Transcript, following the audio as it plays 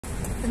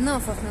The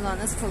north of Milan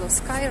is full of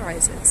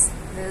sky-rises.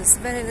 There's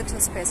very little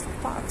space for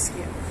parks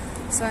here.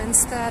 So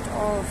instead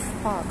of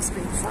parks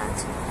being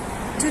flat,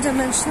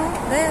 two-dimensional,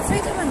 they are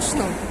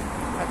three-dimensional.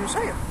 Let me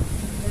show you.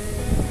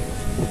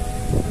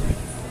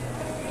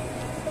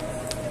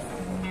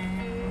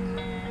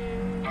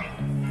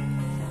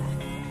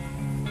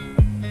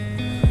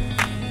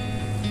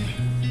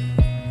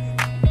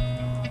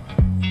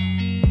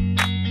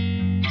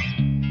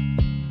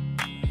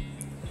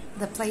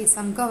 The place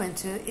I'm going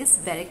to is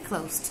very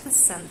close to the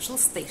central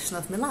station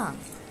of Milan,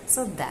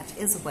 so that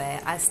is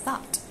where I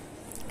start.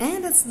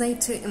 And it's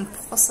laid to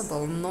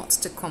impossible not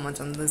to comment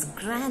on this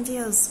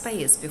grandiose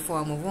space before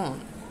I move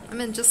on. I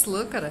mean, just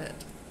look at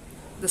it.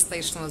 The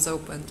station was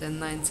opened in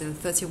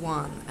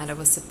 1931 and it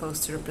was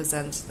supposed to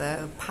represent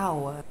the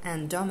power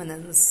and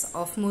dominance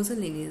of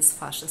Mussolini's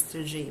fascist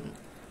regime,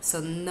 so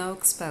no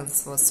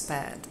expense was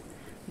spared.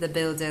 The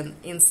building,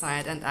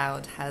 inside and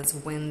out, has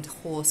winged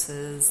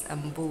horses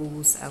and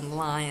bulls and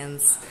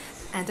lions,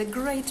 and a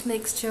great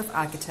mixture of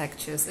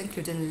architectures,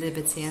 including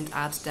Liberty and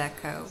Art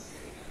Deco.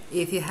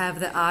 If you have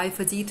the eye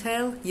for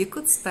detail, you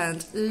could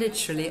spend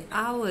literally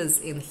hours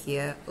in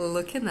here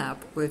looking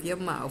up with your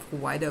mouth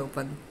wide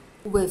open.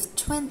 With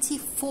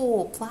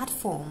 24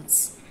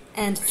 platforms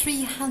and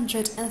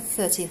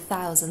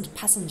 330,000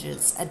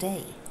 passengers a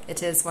day.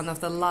 It is one of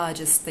the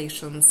largest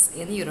stations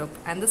in Europe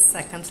and the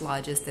second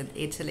largest in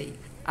Italy,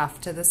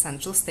 after the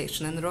central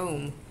station in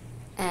Rome.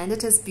 And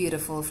it is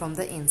beautiful from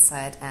the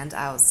inside and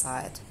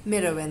outside,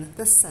 mirroring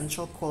the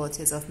central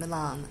qualities of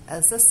Milan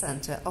as the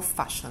center of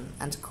fashion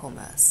and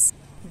commerce.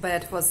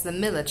 But it was the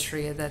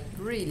military that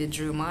really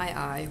drew my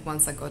eye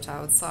once I got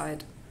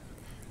outside,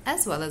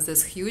 as well as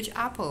this huge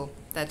apple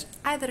that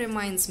either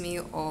reminds me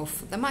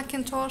of the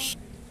Macintosh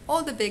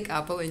or the Big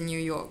Apple in New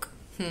York.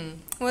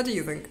 What do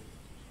you think?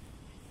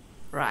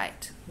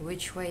 Right,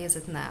 which way is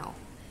it now?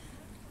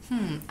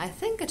 I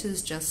think it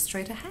is just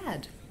straight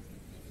ahead.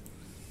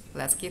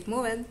 Let's keep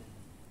moving.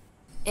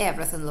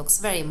 Everything looks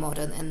very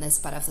modern in this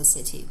part of the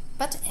city,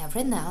 but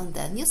every now and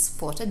then you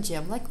spot a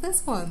gem like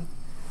this one.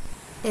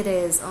 It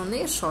is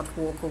only a short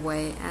walk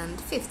away, and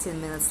 15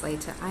 minutes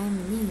later I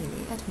am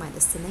nearly at my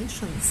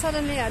destination.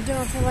 Suddenly I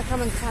don't feel like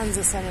I'm in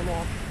Kansas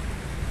anymore.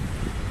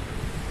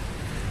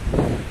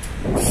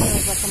 It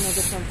feels like I'm on a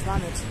different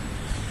planet.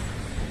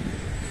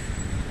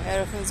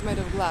 Everything's made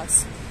of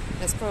glass.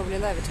 It's probably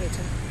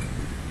levitating.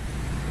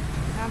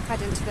 I'm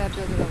heading to that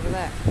building over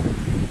there.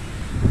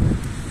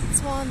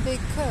 It's one big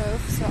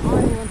curve, so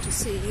I want to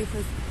see if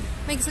it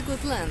makes a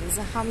good lens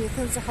and how many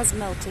things it has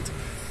melted.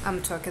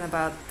 I'm talking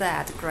about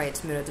that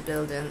great mirrored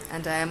building,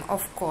 and I am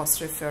of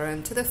course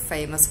referring to the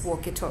famous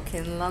walkie-talkie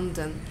in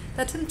London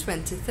that in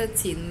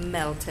 2013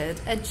 melted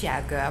a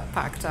Jaguar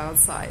parked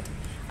outside.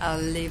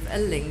 I'll leave a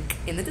link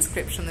in the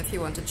description if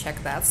you want to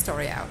check that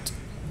story out.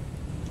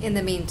 In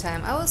the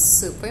meantime, I was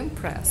super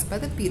impressed by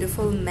the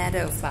beautiful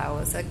meadow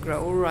flowers that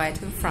grow right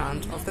in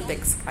front of the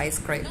big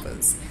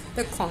skyscrapers.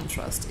 The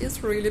contrast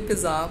is really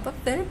bizarre, but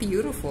very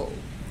beautiful.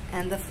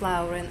 And the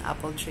flowering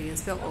apple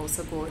trees were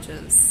also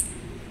gorgeous.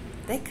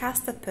 They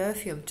cast a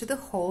perfume to the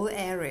whole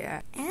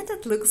area, and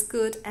it looks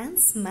good and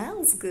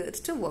smells good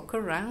to walk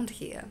around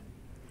here.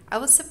 I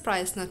was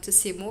surprised not to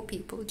see more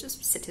people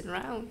just sitting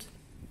around.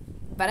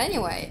 But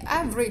anyway,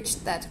 I've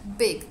reached that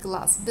big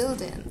glass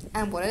building,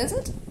 and what is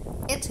it?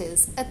 It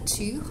is a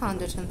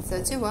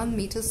 231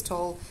 meters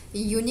tall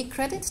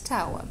UniCredit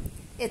Tower.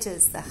 It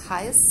is the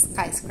highest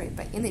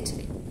skyscraper in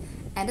Italy,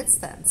 and it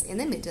stands in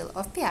the middle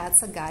of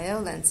Piazza Gae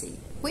Aulenti,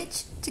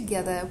 which,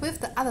 together with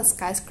the other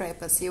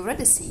skyscrapers you've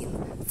already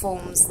seen,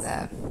 forms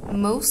the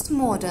most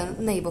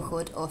modern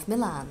neighborhood of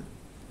Milan.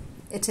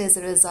 It is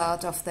a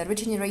result of the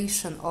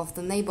regeneration of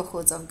the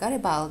neighborhoods of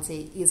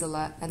Garibaldi,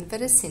 Isola and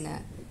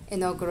Veracina,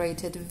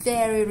 inaugurated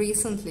very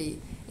recently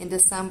in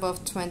December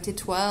of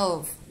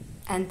 2012.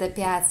 And the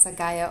Piazza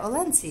Gae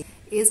Aulenti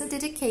is a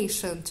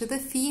dedication to the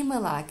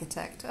female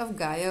architect of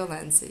Gae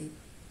Aulenti.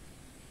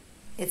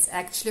 It's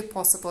actually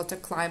possible to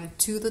climb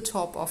to the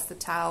top of the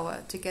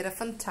tower to get a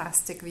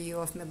fantastic view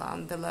of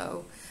Milan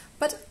below,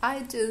 but I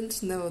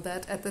didn't know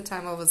that at the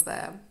time I was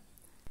there.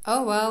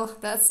 Oh well,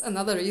 that's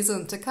another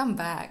reason to come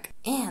back.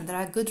 And there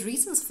are good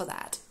reasons for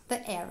that.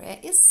 The area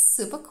is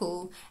super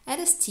cool and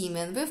is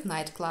teeming with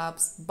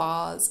nightclubs,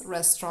 bars,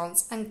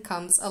 restaurants, and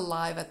comes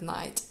alive at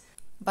night.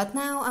 But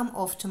now I'm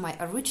off to my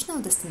original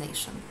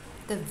destination,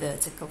 the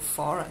vertical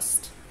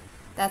forest.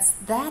 That's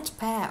that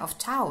pair of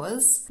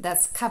towers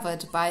that's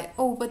covered by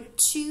over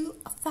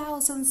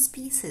 2,000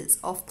 species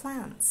of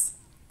plants.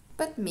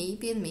 But me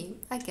being me,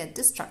 I get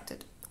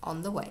distracted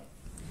on the way.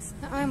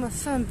 I'm a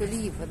firm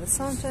believer that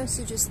sometimes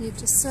you just need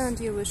to send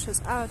your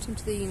wishes out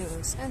into the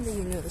universe, and the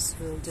universe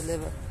will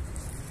deliver.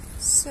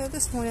 So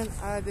this morning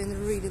I've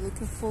been really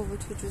looking forward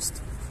to just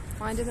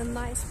finding a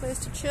nice place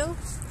to chill,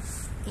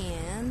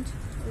 and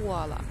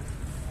voila,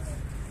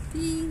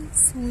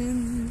 peace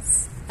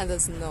wins, and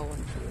there's no one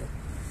here.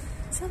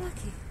 So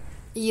lucky.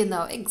 You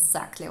know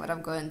exactly what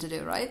I'm going to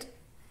do, right?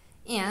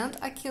 And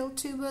I killed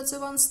two birds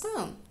with one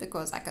stone,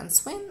 because I can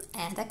swim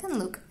and I can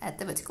look at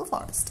the vertical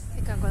forest. I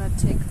think I'm gonna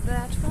take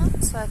that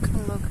one so I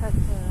can look at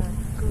the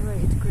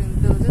great green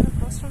building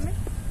across from me.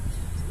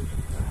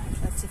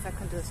 Alright, let's see if I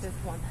can do this with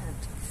one hand.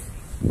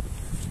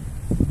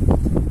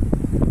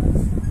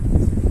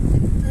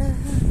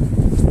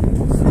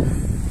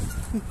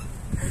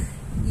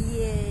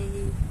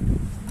 Yay!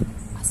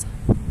 Awesome.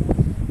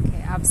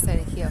 Okay, I'm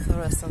staying here for the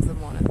rest of the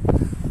morning.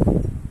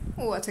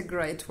 What a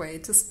great way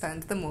to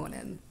spend the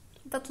morning.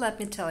 But let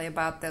me tell you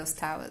about those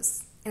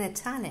towers. In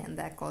Italian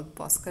they're called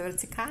Bosco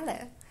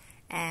Verticale,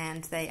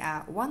 and they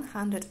are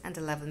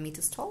 111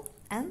 meters tall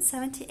and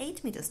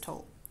 78 meters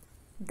tall.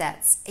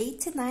 That's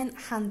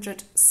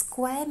 8,900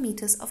 square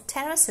meters of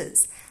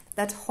terraces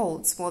that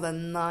holds more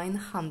than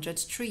 900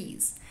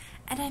 trees.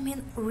 And I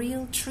mean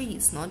real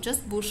trees, not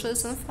just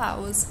bushes and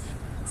flowers.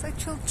 It's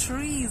actual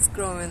trees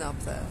growing up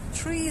there.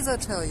 Trees, I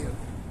tell you.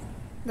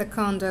 The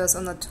condos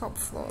on the top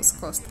floors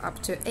cost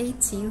up to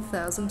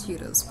 18,000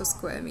 euros per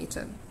square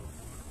meter.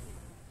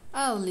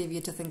 I'll leave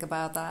you to think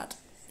about that.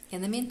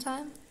 In the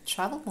meantime,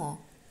 travel more.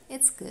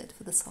 It's good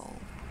for the soul.